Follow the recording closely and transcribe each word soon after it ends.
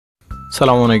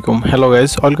আসসালামু আলাইকুম hello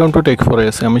guys welcome to টেক4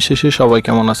 এসে আমি শিশির সবাই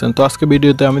কেমন আছেন তো আজকে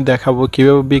ভিডিওতে আমি দেখাবো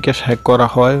কিভাবে bKash হ্যাক করা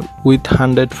হয় উইথ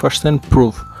 100%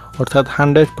 প্রুফ অর্থাৎ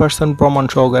 100% প্রমাণ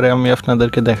সহকারে আমি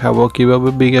আপনাদেরকে দেখাবো কিভাবে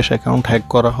bKash অ্যাকাউন্ট হ্যাক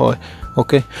করা হয়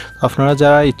ওকে আপনারা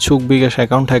যারা ইচ্ছুক bKash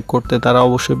অ্যাকাউন্ট হ্যাক করতে তারা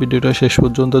অবশ্যই ভিডিওটা শেষ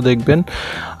পর্যন্ত দেখবেন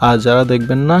আর যারা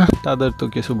দেখবেন না তাদের তো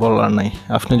কিছু বলার নাই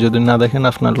আপনি যদি না দেখেন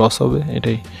আপনার লস হবে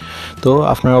এটাই তো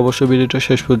আপনারা অবশ্যই ভিডিওটা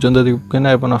শেষ পর্যন্ত দেখবেন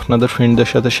এবং আপনাদের ফ্রেন্ডদের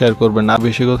সাথে শেয়ার করবেন আর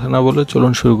বেশি কথা না বলে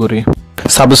চলুন শুরু করি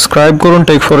সাবস্ক্রাইব করুন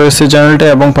টেক4 এসে চ্যানেলটা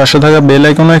এবং পাশে থাকা বেল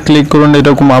আইকনে ক্লিক করুন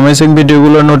এরকম অ্যামেজিং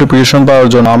ভিডিওগুলোর নোটিফিকেশন পাওয়ার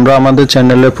জন্য আমরা আমাদের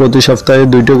চ্যানেলে প্রতি সপ্তাহে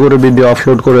 2টা করে ভিডিও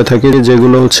আপলোড করে থাকি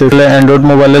যেগুলো হচ্ছে অ্যান্ড্রয়েড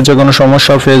মোবাইলের যে কোনো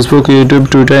সমস্যা Facebook YouTube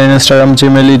Twitter Instagram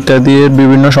Gmail ইত্যাদির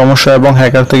বিভিন্ন সমস্যা এবং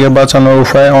হ্যাকার থেকে বাঁচানোর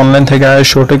উপায় অনলাইন থেকে আয়ের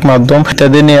সঠিক মাধ্যম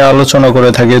ইত্যাদি নিয়ে আলোচনা করে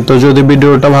থাকি তো যদি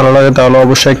ভিডিওটা ভালো লাগে তাহলে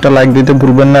অবশ্যই একটা লাইক দিতে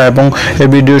ভুলবেন না এবং এই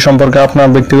ভিডিও সম্পর্কে আপনার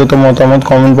ব্যক্তিগত মতামত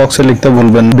কমেন্ট বক্সে লিখতে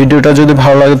ভুলবেন ভিডিওটা যদি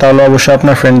ভালো লাগে তাহলে অবশ্যই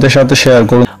আপনার ফ্রেন্ডদের সাথে শেয়ার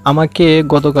করুন আমাকে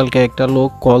গতকালকে একটা লোক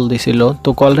কল দিছিল তো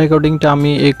কল রেকর্ডিংটা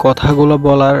আমি এই কথাগুলো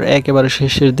বলার একেবারে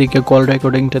শেষের দিকে কল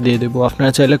রেকর্ডিংটা দিয়ে দেব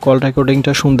আপনারা চাইলে কল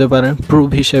রেকর্ডিংটা শুনতে পারেন প্রুফ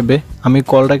হিসেবে আমি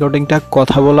কল রেকর্ডিংটা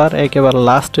কথা বলার একেবারে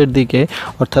লাস্টের দিকে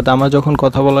অর্থাৎ আমার যখন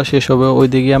কথা বলা শেষ হবে ওই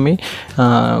দিকে আমি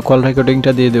কল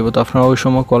রেকর্ডিংটা দিয়ে দেবো তো আপনারা ওই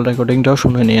সময় কল রেকর্ডিংটাও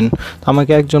শুনে নিন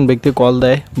আমাকে একজন ব্যক্তি কল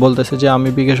দেয় বলতেছে যে আমি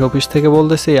bKash অফিস থেকে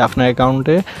বলতেছি আপনার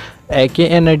অ্যাকাউন্টে একই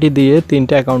এনআইডি দিয়ে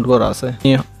 3টা অ্যাকাউন্ট করা আছে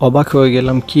অবাক হয়ে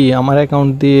গেলাম কি আমার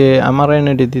অ্যাকাউন্ট দিয়ে আমার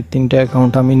এনআইডি দিয়ে 3টা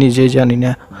অ্যাকাউন্ট আমি নিজেই জানি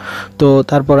না তো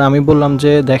তারপরে আমি বললাম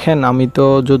যে দেখেন আমি তো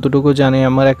যতটুকু জানি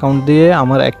আমার অ্যাকাউন্ট দিয়ে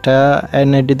আমার একটা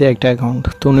এনআইডি দিয়ে একটা অ্যাকাউন্ট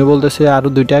তো উনি বলতেছে আরও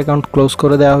 2টা অ্যাকাউন্ট ক্লোজ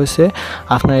করে দেওয়া হয়েছে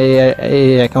আপনার এই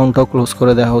অ্যাকাউন্টটাও ক্লোজ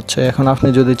করে দেওয়া হচ্ছে এখন আপনি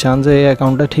যদি চান যে এই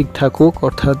অ্যাকাউন্টটা ঠিক থাকুক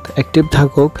অর্থাৎ অ্যাক্টিভ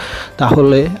থাকুক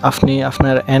তাহলে আপনি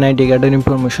আপনার এনআইডি কার্ডের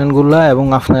ইনফরমেশনগুলো এবং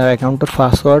আপনার অ্যাকাউন্টের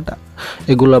পাসওয়ার্ড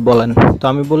এগুলা বলেন তো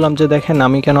আমি বললাম যে দেখেন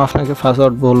আমি কেন আপনাকে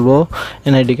পাসওয়ার্ড বলবো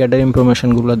এনআইডি কার্ডের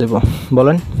ইনফরমেশনগুলো দেব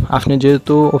বলেন আপনি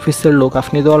যেহেতু অফিসের লোক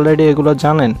আপনি তো অলরেডি এগুলো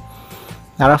জানেন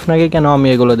আর আপনাকে কেন আমি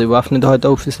এগুলো দেবো আপনি তো হয়তো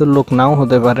অফিসের লোক নাও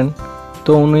হতে পারেন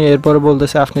তো উনি এরপরে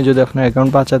বলতেছে আপনি যদি আপনার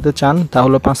অ্যাকাউন্ট বাঁচাতে চান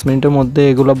তাহলে 5 মিনিটের মধ্যে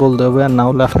এগুলো বলতে হবে আর না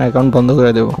হলে আপনার অ্যাকাউন্ট বন্ধ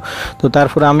করে দেবো তো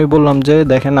তারপরে আমি বললাম যে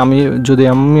দেখেন আমি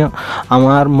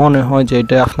আমার মনে হয় যে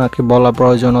এটা আপনাকে বলা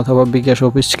প্রয়োজন অথবা bKash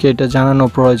অফিসকে এটা জানানো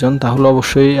প্রয়োজন তাহলে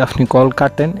অবশ্যই আপনি কল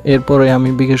কাটেন এরপরে আমি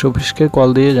bKash অফিসকে কল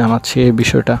দিয়ে জানাচ্ছি এই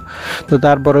বিষয়টা তো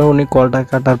তারপরে উনি কলটা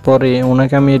কাটার পরে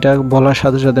ওনাকে আমি এটা বলার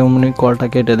সাথে সাথে উনি কলটা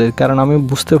কেটে দেয় কারণ আমি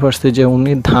বুঝতে পারছি যে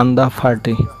উনি ধান্দা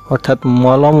ফার্টি অর্থাৎ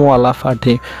মলমওয়ালা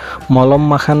পার্টি মলম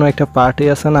মাখানো একটা পার্টি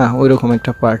আছে না ওইরকম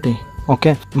একটা পার্টি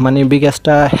ওকে মানে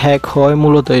bKashটা হ্যাক হয়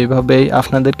মূলত এইভাবেই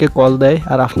আপনাদেরকে কল দেয়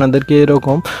আর আপনাদেরকে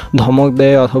এরকম ধমক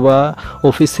দেয় অথবা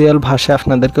অফিসিয়াল ভাষায়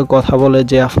আপনাদেরকে কথা বলে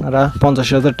যে আপনারা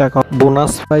 50,000 টাকা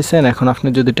বোনাস পাইছেন এখন আপনি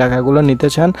যদি টাকাগুলো নিতে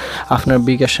চান আপনার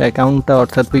bKash অ্যাকাউন্টটা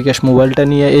অর্থাৎ bKash মোবাইলটা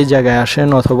নিয়ে এই জায়গায় আসেন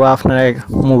অথবা আপনার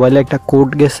মোবাইলে একটা কোড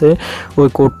গেছে ওই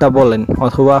কোডটা বলেন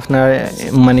অথবা আপনার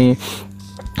মানে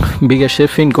bKashের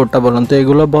পিন কোডটা বলেন তো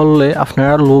এগুলো বললে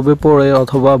আপনারা লোভে পড়ে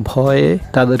অথবা ভয়ে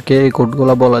তাদেরকে এই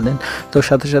কোডগুলো বলে দেন তো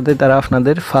সাথে সাথে তারা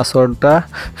আপনাদের পাসওয়ার্ডটা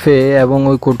পেয়ে এবং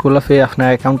ওই কোডগুলো পেয়ে আপনার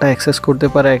অ্যাকাউন্টটা অ্যাক্সেস করতে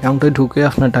পারে অ্যাকাউন্টে ঢুকে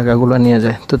আপনার টাকাগুলো নিয়ে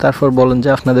যায় তো তারপর বলেন যে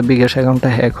আপনাদের bKash অ্যাকাউন্টটা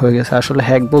হ্যাক হয়ে গেছে আসলে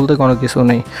হ্যাক বলতে কোনো কিছু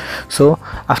নেই সো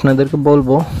আপনাদেরকে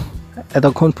বলবো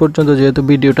এতক্ষণ পর্যন্ত যেহেতু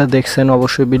ভিডিওটা দেখছেন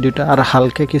অবশ্যই ভিডিওটা আর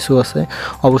হালকা কিছু আছে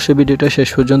অবশ্যই ভিডিওটা শেষ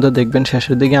পর্যন্ত দেখবেন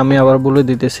শেষের দিকে আমি আবার বলে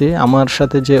দিতেছি আমার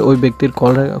সাথে যে ওই ব্যক্তির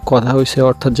কথা হয়েছে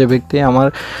অর্থাৎ যে ব্যক্তি আমার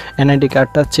এনআইডি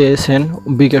কার্ডটা চেয়েছেন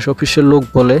bKash অফিসের লোক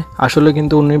বলে আসলে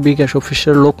কিন্তু উনি bKash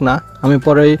অফিসের লোক না আমি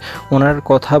পরে ওনার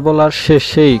কথা বলার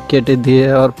শেষেই কেটে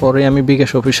দেওয়ার পরে আমি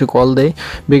bKash অফিসে কল দেই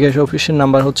bKash অফিসের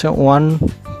নাম্বার হচ্ছে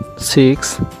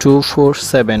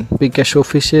 16247 bKash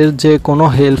অফিসের যে কোনো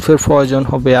হেল্পের প্রয়োজন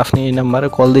হবে আপনি এই নাম্বারে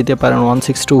কল দিতে পারেন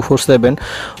 16247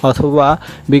 অথবা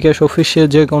bKash অফিসে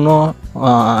যে কোনো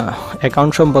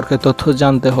অ্যাকাউন্ট সম্পর্কে তথ্য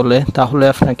জানতে হলে তাহলে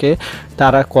আপনাকে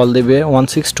তারা কল দেবে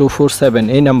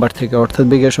 16247 এই নাম্বার থেকে অর্থাৎ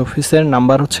bKash অফিসের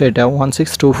নাম্বার হচ্ছে এটা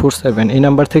 16247 এই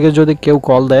নাম্বার থেকে যদি কেউ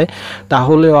কল দেয়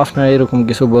তাহলেও আপনারা এরকম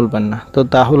কিছু বলবেন না তো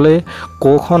তাহলে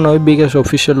কখনোই bKash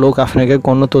অফিসের লোক আপনাকে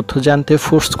কোনো তথ্য জানতে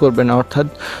ফোর্স করবে না অর্থাৎ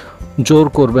জোর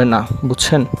করবে না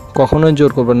বুঝছেন কখনোই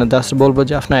জোর করবে না জাস্ট বলবো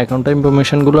যে আপনার অ্যাকাউন্টের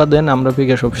ইনফরমেশনগুলো দেন আমরা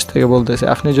bKash অফিস থেকে বলতেছি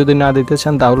আপনি যদি না দিতে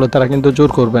চান তাহলে তারা কিন্তু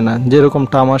জোর করবে না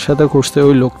যেরকমটা আমার সাথে করছে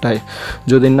ওই লোকটাই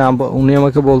যদি না উনি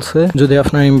আমাকে বলছে যদি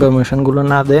আপনার ইনফরমেশনগুলো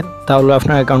না দেন তাহলে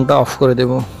আপনার অ্যাকাউন্টটা অফ করে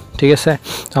দেবো ঠিক আছে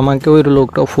আমাকে ওই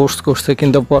লোকটা ফোর্স করছে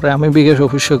কিন্তু পরে আমি bKash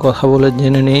অফিসে কথা বলে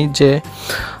জেনে নিই যে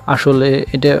আসলে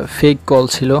এটা ফেক কল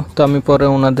ছিল তো আমি পরে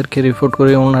ওনাদেরকে রিপোর্ট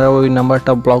করি ওনারা ওই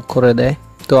নাম্বারটা ব্লক করে দেয়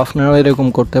তো আপনারাও এরকম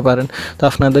করতে পারেন। তো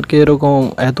আপনাদেরকে এরকম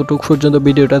এতটুকু পর্যন্ত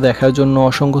ভিডিওটা দেখার জন্য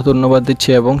অসংখ্য ধন্যবাদ দিচ্ছি,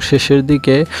 এবং শেষের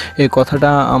দিকে এই কথাটা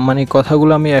মানে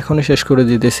কথাগুলো আমি এখনই শেষ করে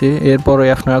দিতেছি, এরপরে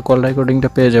আপনারা কল রেকর্ডিংটা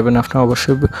পেয়ে যাবেন। আপনারা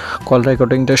অবশ্যই কল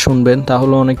রেকর্ডিংটা শুনবেন,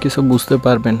 তাহলে অনেক কিছু বুঝতে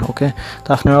পারবেন। ওকে, তো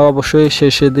আপনারা অবশ্যই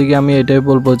শেষের দিকে আমি এটাই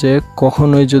বলবো যে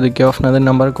কখনোই যদি কেউ আপনাদের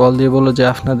নাম্বার কল দিয়ে বলো যে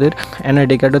আপনাদের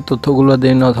এনআইডি কার্ডের তথ্যগুলো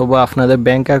দিন, অথবা আপনাদের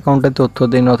ব্যাঙ্ক অ্যাকাউন্টের তথ্য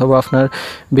দিন, অথবা আপনার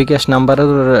bKash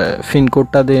নাম্বারের পিন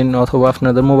কোডটা দিন, অথবা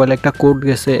আপনাদের মোবাইলে একটা কোড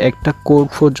গেছে, একটা কোড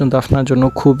পর্যন্ত আপনার জন্য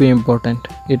খুবই ইম্পর্ট্যান্ট।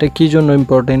 এটা কি জন্য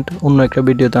ইম্পর্ট্যান্ট অন্য একটা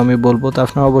ভিডিওতে আমি বলবো। তো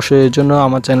আপনারা অবশ্যই এর জন্য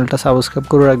আমার চ্যানেলটা সাবস্ক্রাইব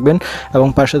করে রাখবেন এবং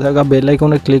পাশে থাকা বেল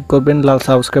আইকনে ক্লিক করবেন, লাল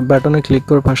সাবস্ক্রাইব বাটনে ক্লিক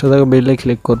করে পাশে থাকা বেলে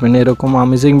ক্লিক করবেন এরকম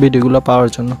অ্যামেজিং ভিডিওগুলো পাওয়ার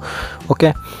জন্য। ওকে,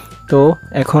 তো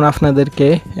এখন আপনাদেরকে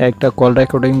একটা কল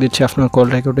রেকর্ডিং দিচ্ছি, আপনার কল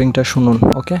রেকর্ডিংটা শুনুন।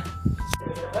 ওকে,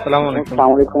 আসসালামু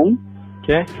আলাইকুম।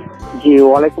 কে? জি,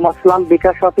 ওয়ালাইকুম আসসালাম।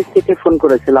 bKash অফিস থেকে ফোন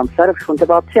করেছিলাম স্যার, শুনতে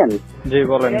পাচ্ছেন? জি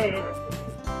বলেন।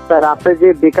 স্যার, আপনি যে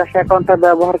bKash অ্যাকাউন্টটা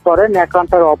ব্যবহার করেন,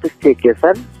 অ্যাকাউন্টের অফিস থেকে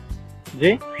স্যার?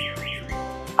 জি,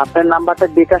 আপনার নাম্বারটা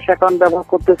bKash অ্যাকাউন্ট ব্যবহার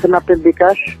করতেছেন আপনি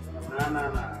bKash?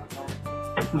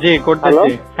 জি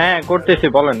করতেছি। হ্যাঁ করতেছি,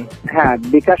 বলেন। হ্যাঁ,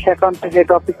 bKash অ্যাকাউন্টে হেড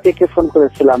অফিস থেকে ফোন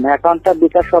করেছিলাম। অ্যাকাউন্টটা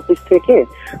bKash অফিস থেকে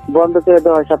বন্ধ করে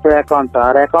দেওয়া হয়েছে আপনার অ্যাকাউন্টটা,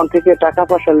 আর অ্যাকাউন্ট থেকে টাকা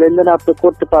পয়সা লেনদেন আপনি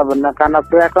করতে পারবেন না, কারণ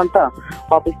আপনার অ্যাকাউন্টটা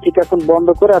অফিস থেকে এখন বন্ধ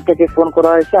করে আপনাকে ফোন করা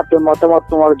হয়েছে আপনার মতামত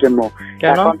নেওয়ার জন্য।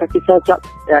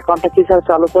 অ্যাকাউন্টটা কি স্যার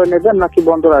চালু করে নেবেন নাকি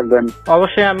বন্ধ রাখবেন?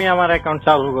 অবশ্যই আমি আমার অ্যাকাউন্ট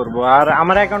চালু করব। আর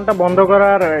আমার অ্যাকাউন্টটা বন্ধ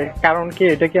করার কারণ কি,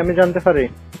 এটা কি আমি জানতে পারি?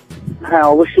 হ্যাঁ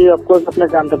অবশ্যই, অফকোর্স আপনি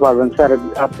জানতে পারবেন স্যার।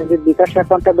 আপনি যে bKash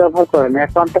অ্যাকাউন্টটা ব্যবহার করেন,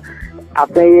 অ্যাকাউন্টটা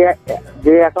আপনি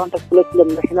যে অ্যাকাউন্টটা খুলেছিলেন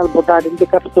ন্যাশনাল ভোটার আইডেন্টি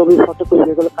কার্ড ছবি ফটোকপি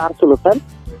এগুলো কার ছিল স্যার?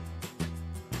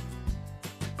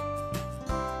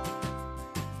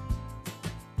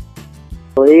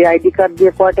 তো এই আইডি কার্ড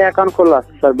দিয়ে কয়টা অ্যাকাউন্ট খোলা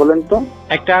আছে স্যার বলেন তো?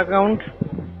 একটা অ্যাকাউন্ট।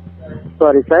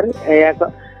 সরি স্যার,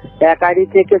 এক আইডি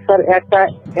থেকে স্যার একটা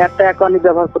অ্যাকাউন্টই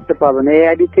ব্যবহার করতে পারবেন। এই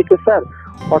আইডি থেকে স্যার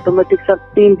অটোমেটিক স্যার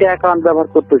 3টা অ্যাকাউন্ট ব্যবহার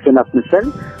করতেছেন আপনি স্যার,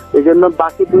 এই জন্য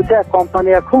বাকি 2টা কোম্পানি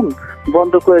এখন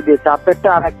বন্ধ করে দিয়েছে। আপনারটা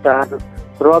আর একটা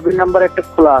রবি নাম্বার একটা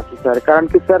খোলা আছে স্যার, কারণ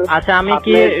কি স্যার? আচ্ছা, আমি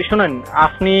কি শুনেন,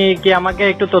 আপনি কি আমাকে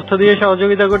একটু তথ্য দিয়ে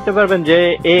সহযোগিতা করতে পারবেন যে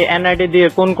এই এনআইডি দিয়ে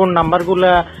কোন কোন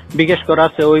নাম্বারগুলা bKash করা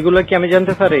আছে, ওইগুলো কি আমি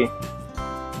জানতে পারি?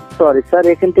 সরি স্যার,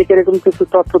 এখান থেকে এরকম কিছু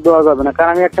তথ্য দেওয়া যাবে না,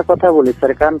 কারণ আমি একটা কথা বলি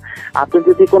স্যার, কারণ আপনি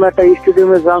যদি কোনো একটা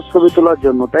স্টেডিয়ামে যান ছবি তোলার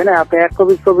জন্য, তাই না? আপনি 1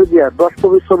 কপি ছবি দিয়ে 10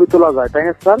 কপি ছবি তোলা যায়, তাই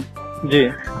না স্যার? জি।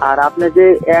 আর আপনি যে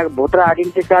এক ভোটার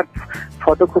আইডেন্টি কার্ড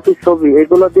ফটোকপি ছবি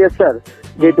এগুলো দিয়ে স্যার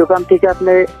যে দোকান থেকে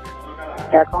আপনি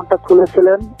অ্যাকাউন্টটা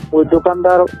খুলেছিলেন, ওই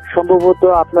দোকানদার সম্ভবত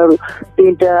আপনার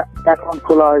 3টা অ্যাকাউন্ট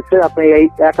খোলা হয়েছে আপনি এই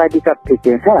এক আইডি কার্ড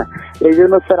থেকে। হ্যাঁ, এই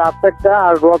জন্য স্যার আপনারটা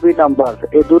আর রবি নাম্বার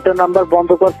এই 2টা নাম্বার বন্ধ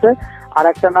করছে। আর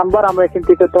একটা নাম্বার আমরা এখান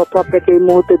থেকে তথ্য আপনাকে এই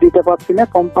মুহূর্তে দিতে পারছি না,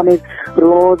 কোম্পানির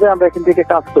রোজে আমরা এখান থেকে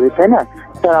কাজ করি, তাই না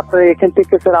স্যার? আপনার এখান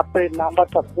থেকে স্যার আপনার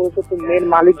নাম্বারটা পরিচিত মেন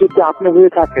মালিক যদি আপনি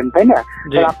হয়ে থাকেন, তাই না?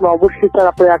 আপনি অবশ্যই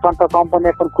স্যার আপনার অ্যাকাউন্টটা কোম্পানি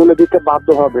এখন খুলে দিতে বাধ্য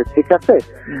হবে, ঠিক আছে?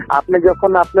 আপনি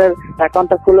যখন আপনার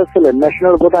অ্যাকাউন্টটা খুলেছিলেন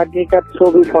ন্যাশনাল ভোটার আইডেন্টি কার্ড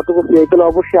ছবি ফটোকপি এগুলো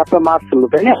অবশ্যই আপনার মারছিল,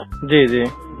 তাই না? জি জি।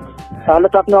 তাহলে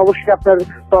তো আপনি অবশ্যই আপনার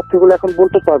তথ্যগুলো এখন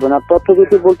বলতে পারবেন, আর তথ্য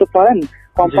যদি বলতে পারেন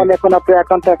কোম্পানি এখন আপনার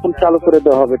অ্যাকাউন্টটা এখন চালু করে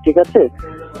দেওয়া হবে, ঠিক আছে?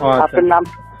 আপনার নাম,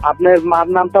 আপনার মার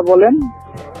নামটা বলেন।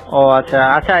 ও আচ্ছা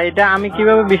আচ্ছা, এটা আমি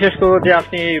কিভাবে বিশ্বাস করবো যে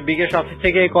আপনি bKash অফিস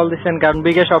থেকে কল দিচ্ছেন? কারণ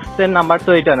bKash অফিসের নাম্বার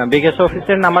তো এটা না, bKash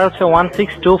অফিসের নাম্বার হচ্ছে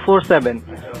 16247,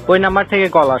 ওই নাম্বার থেকে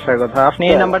কল আসার কথা। আপনি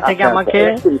এই নাম্বার থেকে আমাকে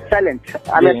সাইলেন্ট।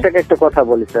 আমি একটা কথা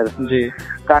বলি স্যার। জি।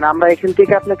 কারণ আমরা এখান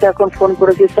থেকে আপনাকে এখন ফোন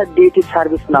করেছি স্যার ডিটি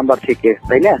সার্ভিস নাম্বার থেকে,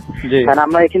 তাই না? কারণ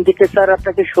আমরা এখান থেকে স্যার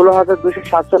আপনাকে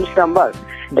 16247 নাম্বার,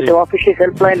 এটা অফিসিয়াল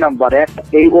হেল্পলাইন নাম্বার।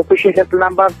 এই অফিসিয়াল হেল্পলাইন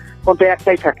নাম্বার কিন্তু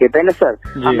একটাই থাকে, তাই না স্যার?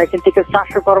 আমরা এখান থেকে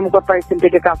 400 কর্মকর্তা এখান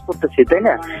থেকে কাজ করতেছি, তাই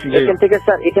না? এখান থেকে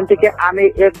স্যার আমি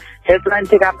হেল্পলাইন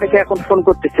থেকে আপনাকে এখন ফোন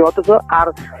করতেছি, অথচ আর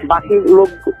বাকি লোক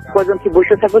কয়জন কি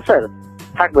বসে থাকবে স্যার?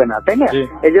 থাকবে না, তাই না?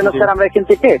 এই জন্য স্যার আমরা এখান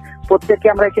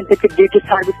থেকে ডিটি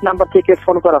সার্ভিস নাম্বার থেকে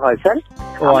ফোন করা হয় স্যার।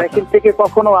 আমরা এখান থেকে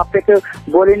কখনো আপনাকে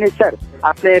বলিনি স্যার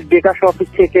আপনি bKash অফিস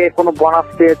থেকে কোনো বোনাস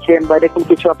পেয়েছেন বা এরকম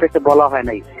কিছু আপনাকে বলা হয়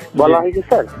নাই। বলা হয়েছে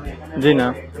স্যার? জি না।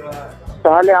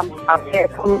 তাহলে আপনি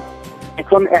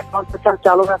এখন অ্যাকাউন্টটা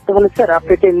চালু রাখতে হলে স্যার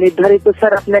আপনাকে নির্ধারিত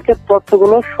স্যার আপনাকে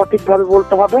তথ্যগুলো সঠিকভাবে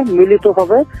বলতে হবে, মিলিত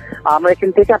হবে। আমরা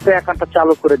এখান থেকে আপনার অ্যাকাউন্টটা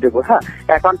চালু করে দেবো। হ্যাঁ,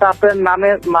 অ্যাকাউন্টটা আপনার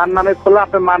মার নামে খোলা,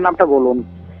 আপনার মার নামটা বলুন।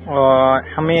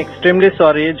 আমি এক্সট্রিমলি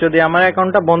সরি, যদি আমার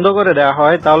অ্যাকাউন্টটা বন্ধ করে দেওয়া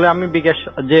হয় তাহলে আমি bKash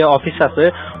যে অফিস আছে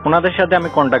ওনাদের সাথে আমি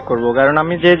কন্ট্যাক্ট করব, কারণ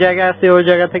আমি যে জায়গায় আছি ওই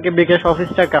জায়গা থেকে bKash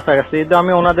অফিসটার কাছাকাছি, তো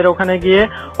আমি ওনাদের ওখানে গিয়ে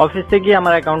অফিসে গিয়ে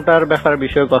আমার অ্যাকাউন্টটার ব্যাপারে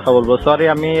বিষয়ে কথা বলবো। সরি,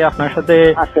 আমি আপনার সাথে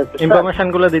ইনফরমেশন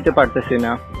গুলো দিতে পারতেছি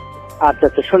না। আচ্ছা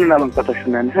আচ্ছা, শুনুন আমার কথা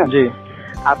শুনেন। হ্যাঁ জি।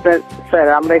 আপনার স্যার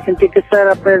আমরা এখান থেকে স্যার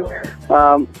আপনার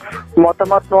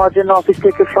মতামত নেওয়ার জন্য অফিস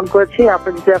থেকে ফোন করেছি। আপনি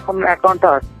যদি এখন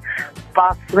অ্যাকাউন্টটা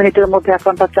 5 মিনিটের মধ্যে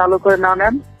অ্যাকাউন্টটা চালু করে না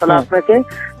নেন তাহলে আপনাকে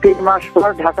 3 মাস পর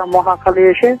ঢাকা মহাখালী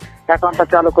এসে অ্যাকাউন্টটা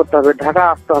চালু করতে হবে। ঢাকা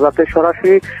আসতে হবে, আপনি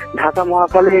সরাসরি ঢাকা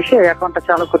মহাখালী এসে অ্যাকাউন্টটা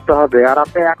চালু করতে হবে। আর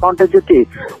আপনার অ্যাকাউন্টে যদি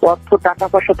অর্থ টাকা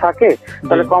পয়সা থাকে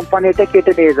তাহলে কোম্পানি এটা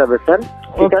কেটে নিয়ে যাবে স্যার।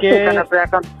 ঠিক আছে, এখানে আপনার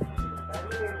অ্যাকাউন্ট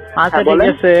আচ্ছা ঠিক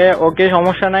আছে, ওকে,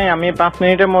 সমস্যা নাই। আমি 5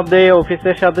 মিনিটের মধ্যে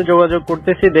অফিসের সাথে যোগাযোগ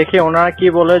করতেছি, দেখি ওনারা কি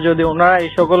বলে। যদি ওনারা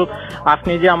এই সকল,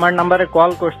 আপনি যে আমার নাম্বারে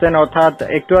কল করছেন, অর্থাৎ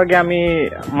একটু আগে আমি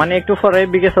মানে একটু পরে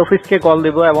bKash অফিসকে কল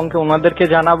দিব এবং ওনাদেরকে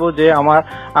জানাবো যে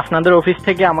আপনাদের অফিস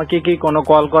থেকে আমাকে কি কোনো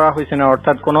কল করা হয়েছে না,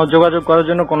 অর্থাৎ কোনো যোগাযোগ করার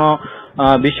জন্য কোনো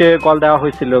বিষয়ে কল দেওয়া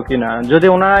হয়েছিল কিনা। যদি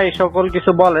ওনারা এই সকল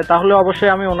কিছু বলে তাহলে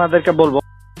অবশ্যই আমি ওনাদেরকে বলবো।